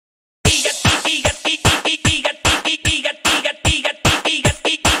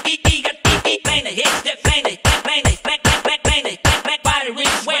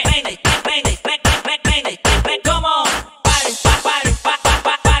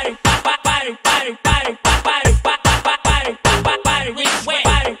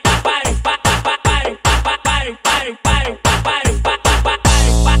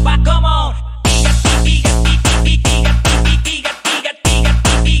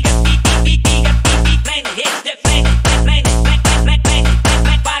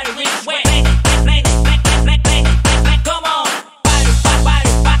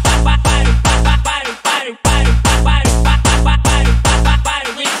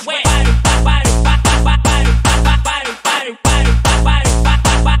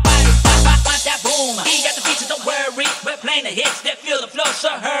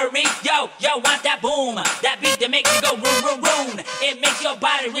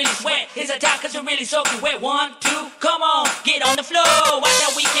really sweat. Here's a top cause you're really soaking wet. 1, 2, come on, get on the floor. Watch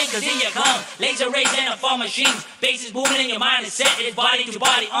that weekend cause here you come. Laser rays and a fall machines. Bass is booming and your mind is set. It's body to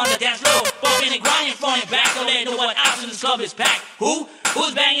body on the dance floor. Bumping and grinding front and back. Don't let no one else in this club is packed. Who?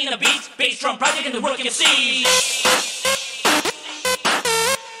 Who's banging the beats? Bassdrum project in the work you see.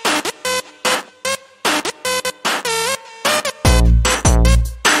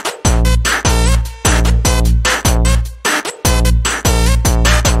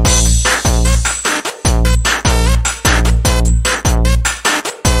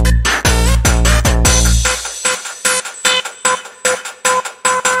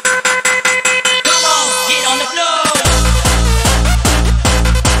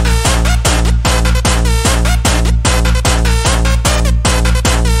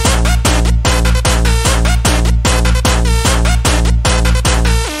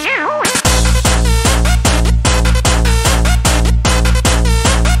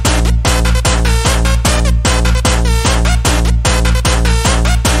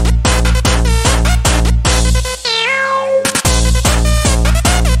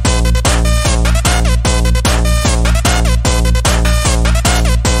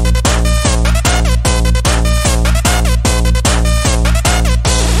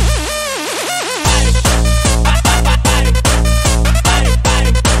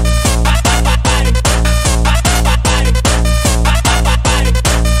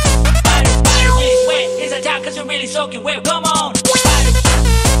 Soaking wet, come on.